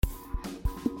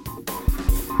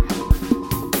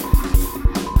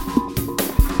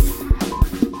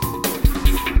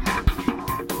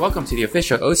Welcome to the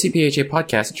official OCPHA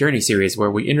podcast Journey series,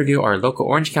 where we interview our local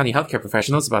Orange County healthcare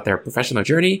professionals about their professional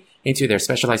journey into their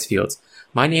specialized fields.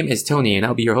 My name is Tony, and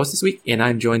I'll be your host this week, and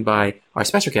I'm joined by our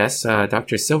special guest,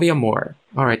 Dr. Sylvia Moore.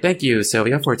 All right, thank you,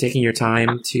 Sylvia, for taking your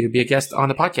time to be a guest on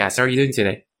the podcast. How are you doing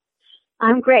today?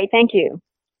 I'm great, thank you.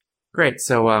 Great.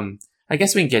 So, I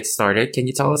guess we can get started. Can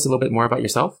you tell us a little bit more about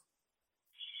yourself?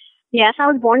 Yes, I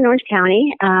was born in Orange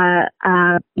County.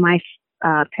 My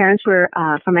parents were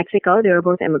from Mexico. They were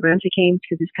both immigrants. They came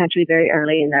to this country very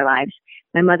early in their lives.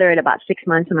 My mother at about 6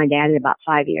 months and my dad at about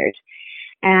 5 years.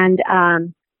 And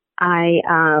I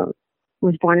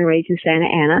was born and raised in Santa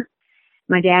Ana.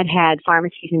 My dad had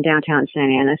pharmacies in downtown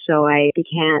Santa Ana, so I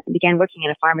began working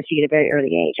at a pharmacy at a very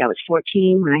early age. I was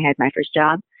 14 when I had my first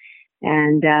job,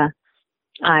 and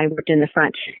I worked in the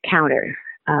front counter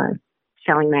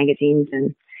selling magazines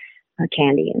and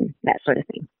candy and that sort of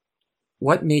thing.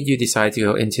 What made you decide to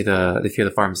go into the field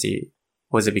of pharmacy?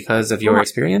 Was it because of your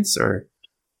experience, or?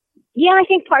 Yeah, I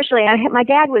think partially. My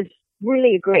dad was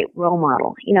really a great role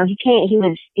model. You know, it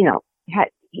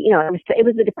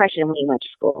was the Depression when he went to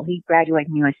school. He graduated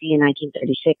from USC in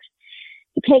 1936.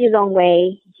 He paid his own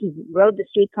way. He rode the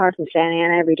streetcar from Santa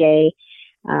Ana every day.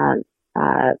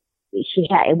 He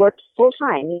worked full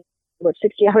time. He worked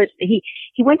 60 hours. He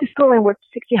went to school and worked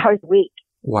 60 hours a week.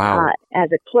 Wow.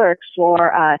 As a clerk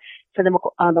for the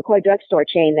McCoy drugstore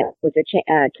chain that was a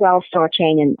 12-store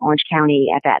chain in Orange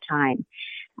County at that time.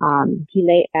 He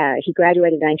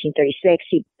graduated in 1936.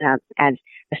 He and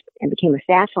became a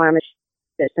staff pharmacist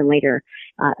and later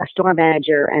a store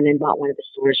manager, and then bought one of the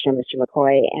stores from Mr.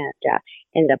 McCoy and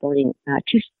ended up owning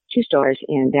two stores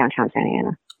in downtown Santa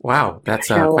Ana. Wow, that's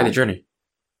quite a journey.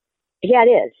 Yeah, it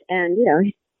is, and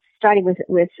starting with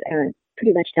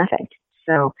pretty much nothing.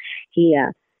 So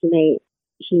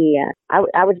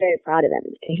I was very proud of him.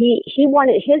 He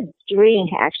wanted, his dream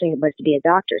actually was to be a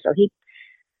doctor. So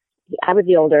I was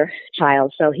the older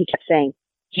child, so he kept saying,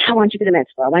 "Yeah, why don't you go to med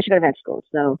school? Why don't you go to med school?"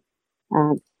 So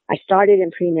I started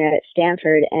in pre-med at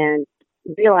Stanford and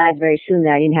realized very soon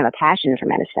that I didn't have a passion for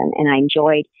medicine, and I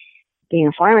enjoyed being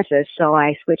a pharmacist. So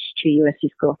I switched to USC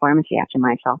School of Pharmacy after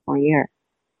my sophomore year.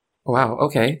 Wow.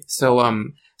 Okay. So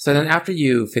then after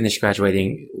you finished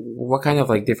graduating, what kind of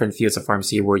different fields of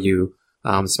pharmacy were you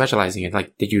specializing in?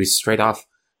 Did you straight off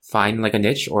find a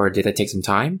niche, or did it take some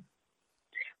time?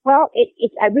 Well,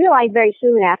 I realized very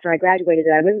soon after I graduated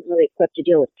that I wasn't really equipped to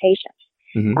deal with patients.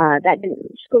 Mm-hmm.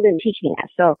 School didn't teach me that.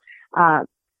 So,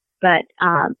 but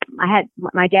I had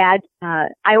my dad.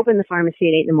 I opened the pharmacy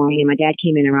at 8 in the morning, and my dad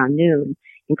came in around noon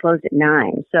and closed at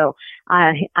 9. So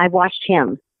I watched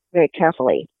him very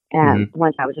carefully.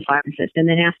 Once I was a pharmacist, and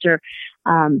then after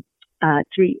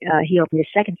he opened his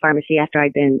second pharmacy after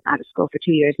I'd been out of school for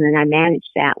 2 years, and then I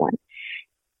managed that one.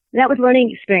 That was a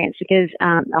learning experience because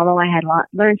although I had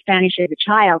learned Spanish as a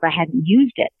child, I hadn't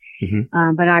used it.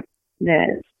 Mm-hmm. But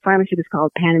the pharmacy was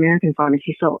called Pan American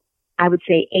Pharmacy, so I would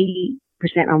say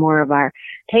 80% or more of our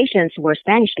patients were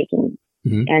Spanish speaking,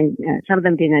 mm-hmm. and some of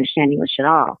them didn't understand English at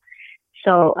all.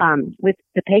 So with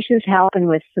the patient's help and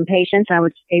with some patience, I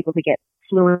was able to get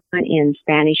fluent in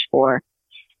Spanish for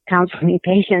counseling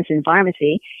patients in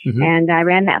pharmacy, mm-hmm. and I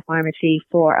ran that pharmacy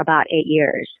for about 8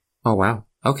 years. Oh, wow.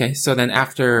 Okay. So then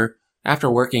after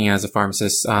working as a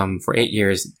pharmacist for 8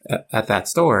 years at that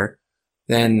store,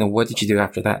 then what did you do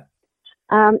after that?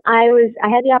 I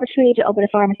had the opportunity to open a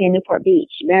pharmacy in Newport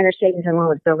Beach. Mariner Savings and Loan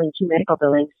was building 2 medical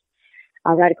buildings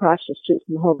right across the street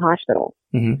from the whole hospital.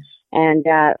 Mm-hmm. And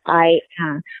I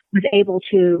was able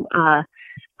to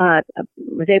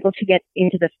get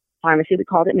into the pharmacy. We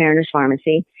called it Mariner's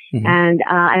Pharmacy. Mm-hmm. And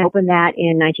I opened that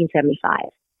in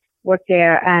 1975. Worked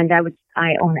there, and I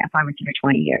owned that pharmacy for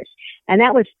 20 years. And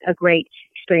that was a great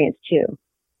experience too.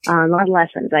 A lot of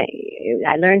lessons.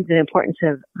 I learned the importance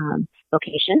of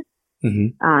location,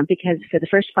 mm-hmm. Because for the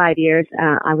first 5 years,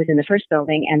 I was in the first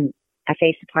building and I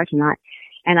faced the parking lot,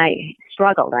 and I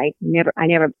struggled. I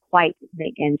never quite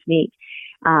made ends meet.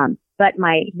 But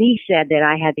my niece said that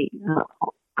I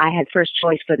had first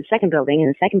choice for the second building, and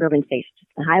the second building faced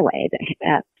the highway,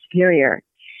 Superior.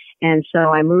 And so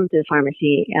I moved to the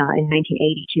pharmacy in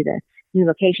 1980 to the new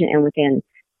location, and within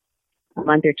a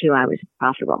month or two, I was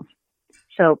profitable.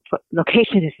 So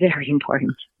location is very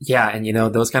important. Yeah, and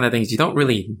those kind of things, you don't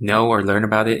really know or learn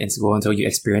about it in school until you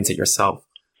experience it yourself.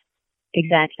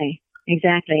 Exactly.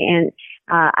 And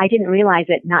I didn't realize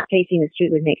that not facing the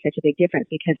street would make such a big difference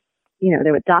because,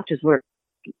 there were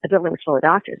the building was full of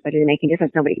doctors, but it didn't make any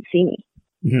difference. Nobody could see me.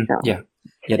 Mm-hmm. So yeah,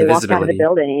 the visibility. Out of the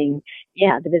building,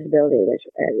 the visibility was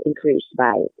increased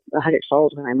by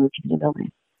 100-fold when I moved to the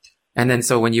building. And then,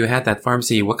 so when you had that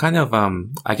pharmacy, what kind of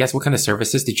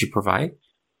services did you provide?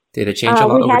 Did it change a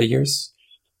lot over the years?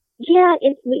 Yeah,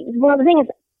 well, the thing is,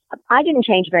 I didn't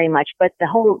change very much, but the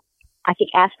whole, I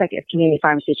think, aspect of community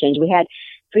pharmacy changed. We had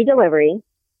free delivery.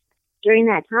 During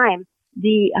that time,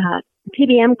 the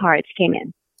PBM cards came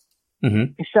in.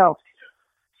 Mm-hmm. So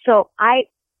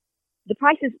the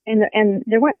prices, and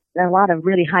there weren't a lot of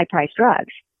really high priced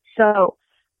drugs. So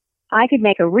I could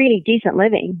make a really decent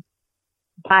living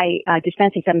by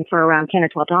dispensing something for around $10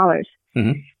 or $12.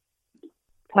 Mm-hmm.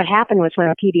 What happened was when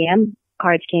our PBM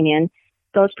cards came in,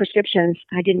 those prescriptions,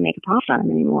 I didn't make a profit on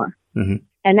them anymore. Mm-hmm.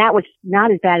 And that was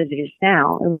not as bad as it is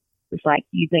now. It was like,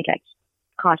 you'd think I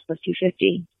cost us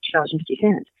 $2.50.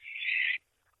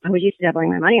 I was used to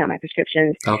doubling my money on my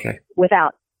prescriptions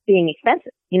without being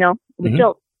expensive. It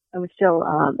was still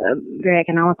very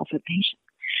economical for the patient.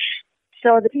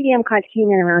 So the PBM cards came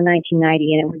in around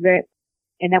 1990,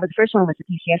 and that was the first one was the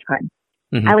PCS card.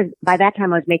 Mm-hmm. By that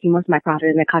time I was making most of my profit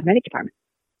in the cosmetic department.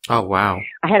 Oh wow!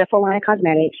 I had a full line of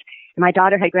cosmetics, and my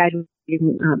daughter had graduated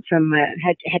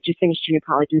had just finished junior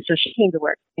college, and so she came to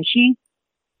work. And she's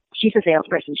a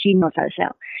salesperson; she knows how to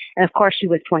sell. And of course, she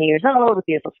was 20 years old with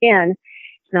beautiful skin,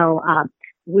 so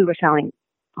we were selling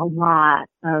a lot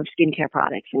of skincare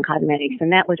products and cosmetics,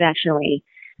 and that was actually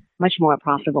much more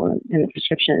profitable than the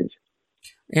prescriptions.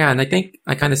 Yeah, and I think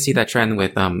I kind of see that trend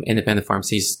with independent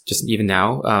pharmacies just even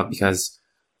now because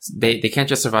they can't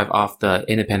just survive off the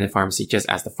independent pharmacy just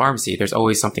as the pharmacy. There's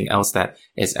always something else that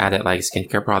is added, like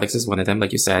skincare products is one of them,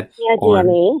 like you said. Yeah,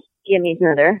 DME. DME is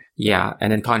another. Yeah,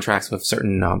 and then contracts with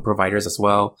certain providers as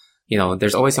well.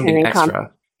 There's always something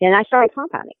extra. And I started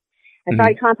compounding. I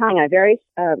started compounding on a very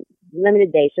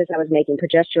limited basis. I was making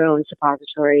progesterone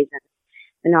suppositories and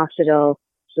minoxidil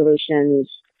solutions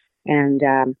and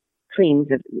creams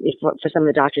for some of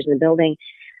the doctors in the building.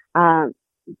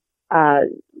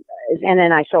 And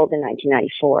then I sold in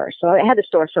 1994. So I had the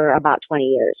store for about 20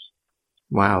 years.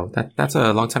 Wow. That's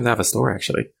a long time to have a store,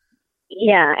 actually.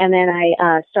 Yeah. And then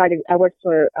I went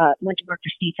to work for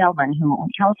Steve Feldman, who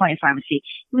owned California Pharmacy.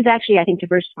 He was actually, I think, the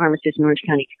first pharmacist in Orange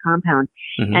County to compound.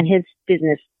 Mm-hmm. And his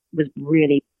business was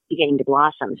really beginning to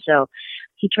blossom. So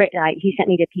he sent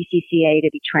me to PCCA to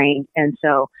be trained. And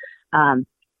so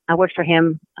I worked for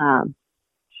him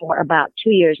for about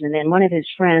 2 years, and then one of his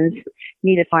friends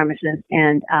needed a pharmacist,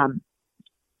 and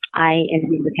I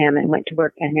interviewed with him and went to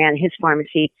work and ran his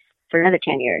pharmacy for another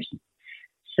 10 years.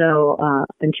 So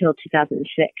until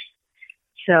 2006.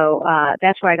 So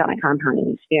that's where I got my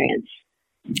compounding experience.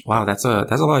 Wow, that's a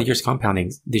lot of years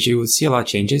compounding. Did you see a lot of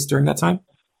changes during that time?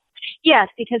 Yes,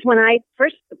 because when I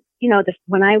first,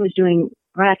 when I was doing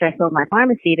right after I sold my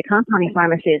pharmacy, the compounding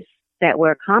pharmacists that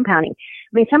were compounding,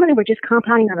 some of them were just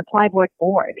compounding on a plywood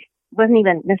board. It wasn't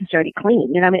even necessarily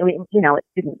clean. It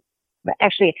didn't.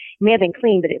 Actually, it may have been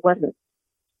clean, but it wasn't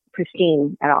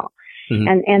pristine at all. Mm-hmm.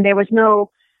 And there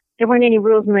weren't any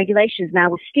rules and regulations.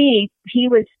 Now with Steve, he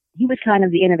was kind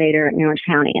of the innovator in Orange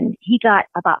County, and he got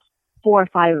about 4 or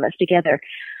 5 of us together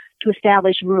to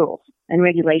establish rules and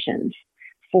regulations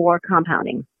for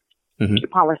compounding.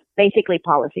 Mm-hmm. Basically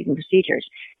policies and procedures.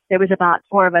 There was about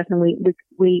 4 of us, and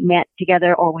we met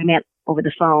together, or we met over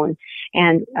the phone,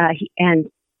 and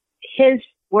his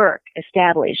work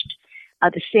established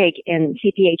the SIG and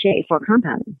CPHA for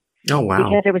compounding. Oh wow!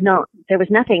 Because there was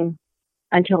nothing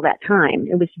until that time.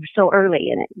 It was so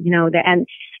early in it, and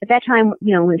at that time,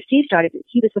 when Steve started,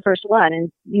 he was the first one,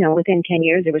 and within 10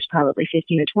 years, there was probably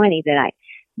 15 or 20 that I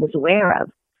was aware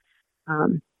of,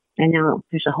 and now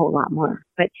there's a whole lot more,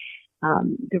 but.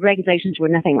 The regulations were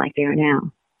nothing like they are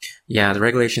now. Yeah, the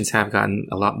regulations have gotten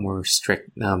a lot more strict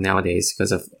nowadays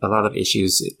because of a lot of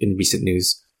issues in recent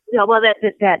news. Yeah, well,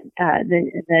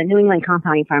 the New England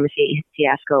compounding pharmacy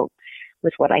fiasco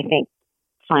was what I think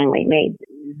finally made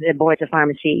the boards of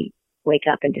pharmacy wake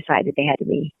up and decide that they had to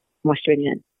be more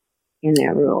stringent in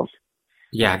their rules.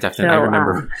 Yeah, definitely.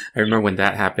 So, I remember when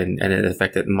that happened, and it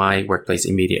affected my workplace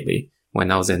immediately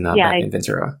when I was back in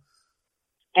Ventura.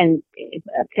 And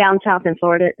down south in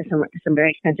Florida, some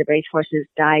very expensive racehorses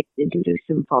died due to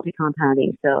some faulty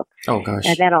compounding. So, oh gosh,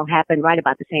 and that all happened right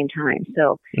about the same time.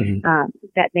 So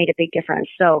that made a big difference.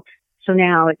 So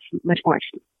now it's much more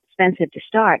expensive to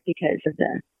start because of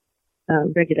the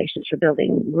regulations for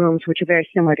building rooms, which are very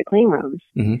similar to clean rooms.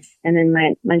 Mm-hmm. And then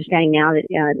my understanding now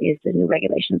that is the new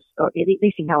regulations, or at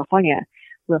least in California,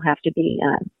 will have to be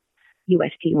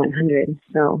USP 100.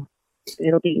 So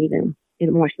it'll be even. A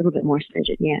little bit more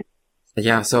stringent yet.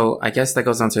 Yeah, so I guess that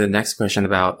goes on to the next question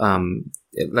about,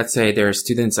 let's say there are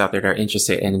students out there that are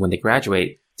interested in when they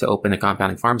graduate to open a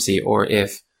compounding pharmacy, or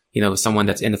if, someone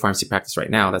that's in the pharmacy practice right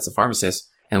now, that's a pharmacist,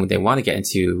 and they want to get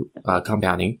into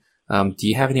compounding, do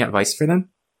you have any advice for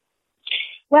them?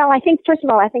 Well, I think, first of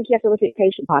all, I think you have to look at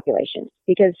patient population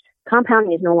because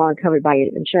compounding is no longer covered by your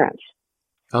insurance.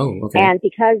 Oh, okay. And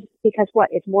because what?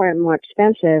 It's more and more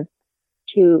expensive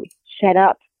to set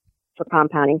up for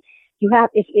compounding.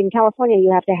 If in California,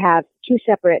 you have to have 2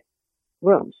 separate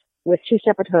rooms with 2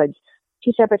 separate hoods,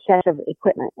 2 separate sets of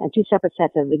equipment, and 2 separate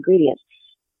sets of ingredients.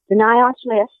 The NIOSH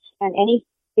list and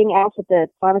anything else that the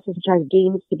pharmacist in charge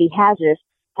deems to be hazardous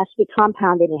has to be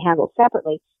compounded and handled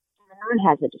separately from the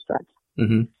non-hazardous drugs.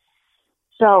 Mm-hmm.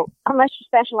 So unless you're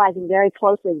specializing very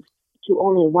closely to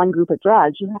only one group of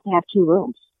drugs, you have to have 2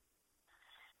 rooms.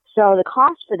 So the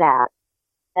cost for that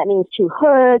means 2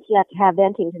 hoods, you have to have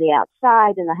venting to the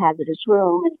outside in the hazardous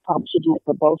room, and you probably should do it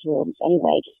for both rooms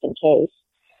anyway, just in case.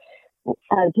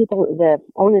 The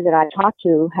owners that I talked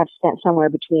to have spent somewhere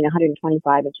between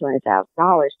 $125,000 and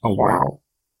 $200,000. Oh, wow.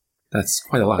 That's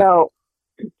quite a lot. So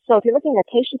if you're looking at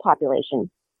a patient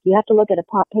population, you have to look at a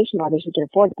patient population who can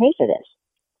afford to pay for this.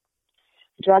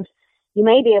 Drugs, you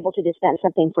may be able to dispense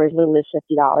something for as little as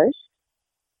 $50,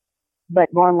 but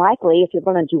more than likely, if you're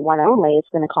going to do one only, it's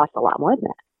going to cost a lot more than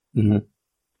that. Mm-hmm.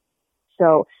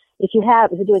 So if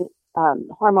you're doing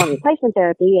hormone replacement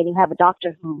therapy and you have a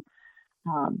doctor who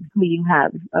you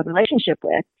have a relationship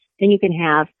with, then you can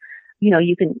have,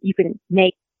 you can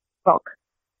make bulk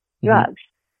drugs.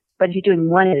 Mm-hmm. But if you're doing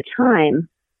one at a time,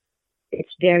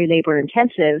 it's very labor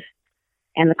intensive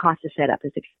and the cost to set up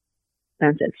is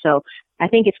expensive. So I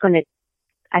think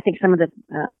some of the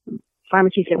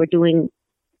pharmacies that were doing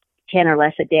 10 or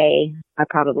less a day are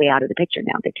probably out of the picture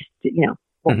now. They just,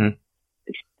 mm-hmm.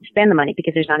 spend the money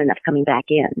because there's not enough coming back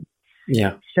in.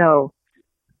 Yeah. So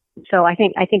I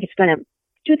think it's going to,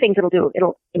 2 things it'll do.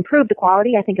 It'll improve the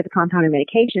quality, I think, of the compounded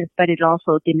medications, but it'll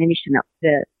also diminish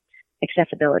the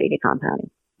accessibility to compounding.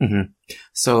 Mm-hmm.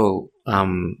 So,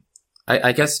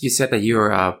 I guess you said that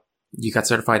you got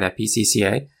certified at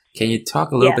PCCA. Can you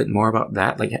talk a little bit more about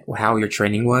that, like how your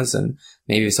training was, and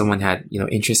maybe if someone had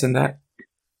interest in that?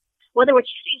 Well, there were 2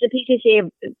 things the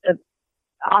PCCA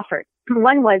offered.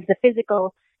 One was the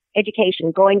physical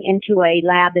education, going into a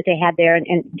lab that they had there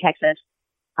in Texas.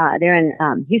 They're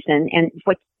in Houston, and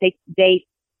what the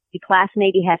class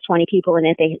maybe has 20 people in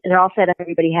it. They're all set up.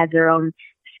 Everybody has their own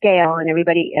scale, and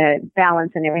everybody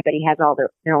balance, and everybody has all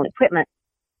their own equipment.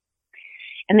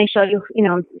 And they show you,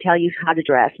 tell you how to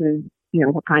dress, and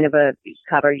what kind of a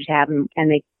cover you have,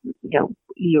 and they,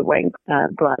 you're wearing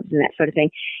gloves and that sort of thing.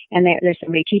 And there's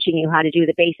somebody teaching you how to do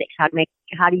the basics, how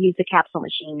to use the capsule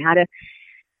machine,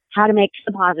 how to make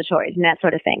suppositories and that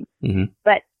sort of thing. Mm-hmm.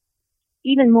 But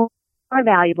even more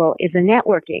valuable is the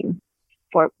networking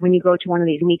for when you go to one of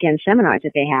these weekend seminars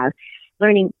that they have,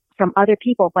 learning from other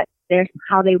people, but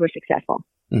how they were successful.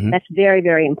 Mm-hmm. That's very,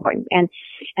 very important. And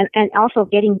also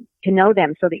getting to know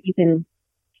them so that you can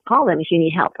call them if you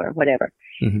need help or whatever.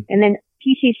 Mm-hmm. And then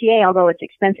PCCA, although it's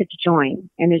expensive to join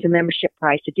and there's a membership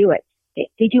price to do it,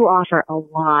 they do offer a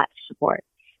lot of support.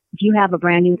 If you have a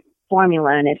brand new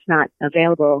formula and it's not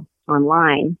available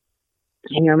online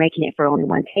and you're making it for only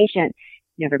one patient,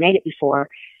 never made it before,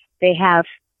 they have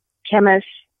chemists,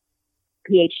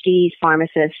 PhDs,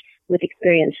 pharmacists with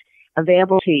experience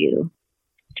available to you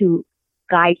to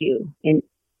guide you and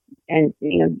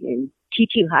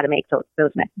teach you how to make those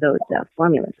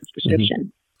formulas, this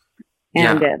prescription.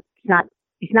 Mm-hmm. And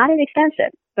it's not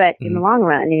inexpensive, but in the long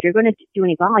run, if you're going to do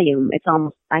any volume, it's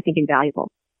almost, I think,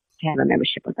 invaluable to have a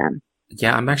membership with them.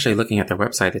 Yeah, I'm actually looking at their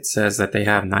website. It says that they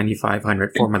have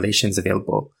 9,500 formulations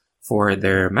available for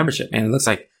their membership, and it looks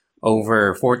like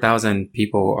over 4,000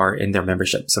 people are in their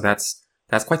membership. So that's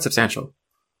quite substantial.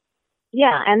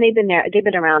 Yeah, and they've been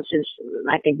around since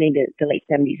I think maybe the late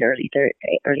 70s, early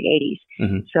 80s.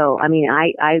 Mm-hmm. So I mean,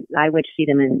 I went to see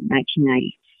them in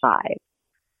 1995.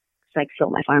 So I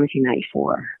sold my pharmacy in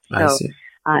 94. So, I see.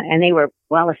 And they were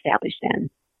well established then.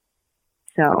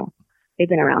 So they've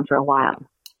been around for a while.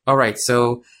 All right.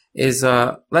 So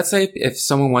let's say if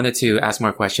someone wanted to ask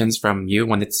more questions from you,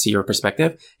 wanted to see your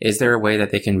perspective, is there a way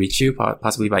that they can reach you,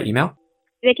 possibly by email?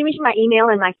 They can reach my email,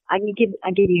 and I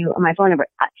give you my phone number.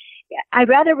 I'd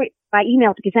rather by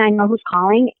email because I know who's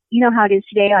calling. You know how it is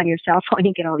today on your cell phone.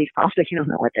 You get all these calls, but you don't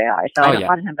know what they are. So a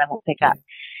lot of times I won't pick up.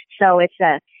 So it's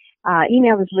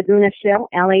email is lagunasyl,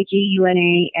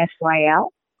 LAGUNASYL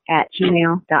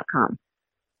 @gmail.com.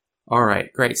 All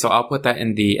right, great. So I'll put that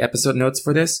in the episode notes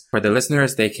for this. For the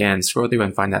listeners, they can scroll through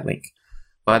and find that link.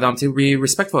 But to be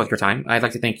respectful of your time, I'd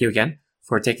like to thank you again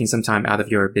for taking some time out of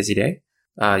your busy day.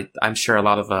 I'm sure a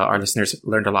lot of our listeners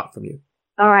learned a lot from you.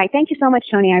 All right. Thank you so much,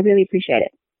 Tony. I really appreciate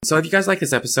it. So if you guys like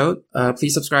this episode,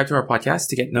 please subscribe to our podcast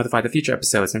to get notified of future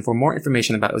episodes. And for more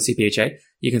information about OCPHA,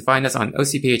 you can find us on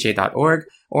ocpha.org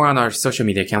or on our social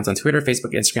media accounts on Twitter,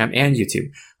 Facebook, Instagram, and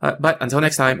YouTube. But until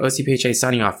next time, OCPHA is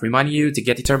signing off, reminding you to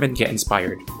get determined, get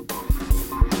inspired.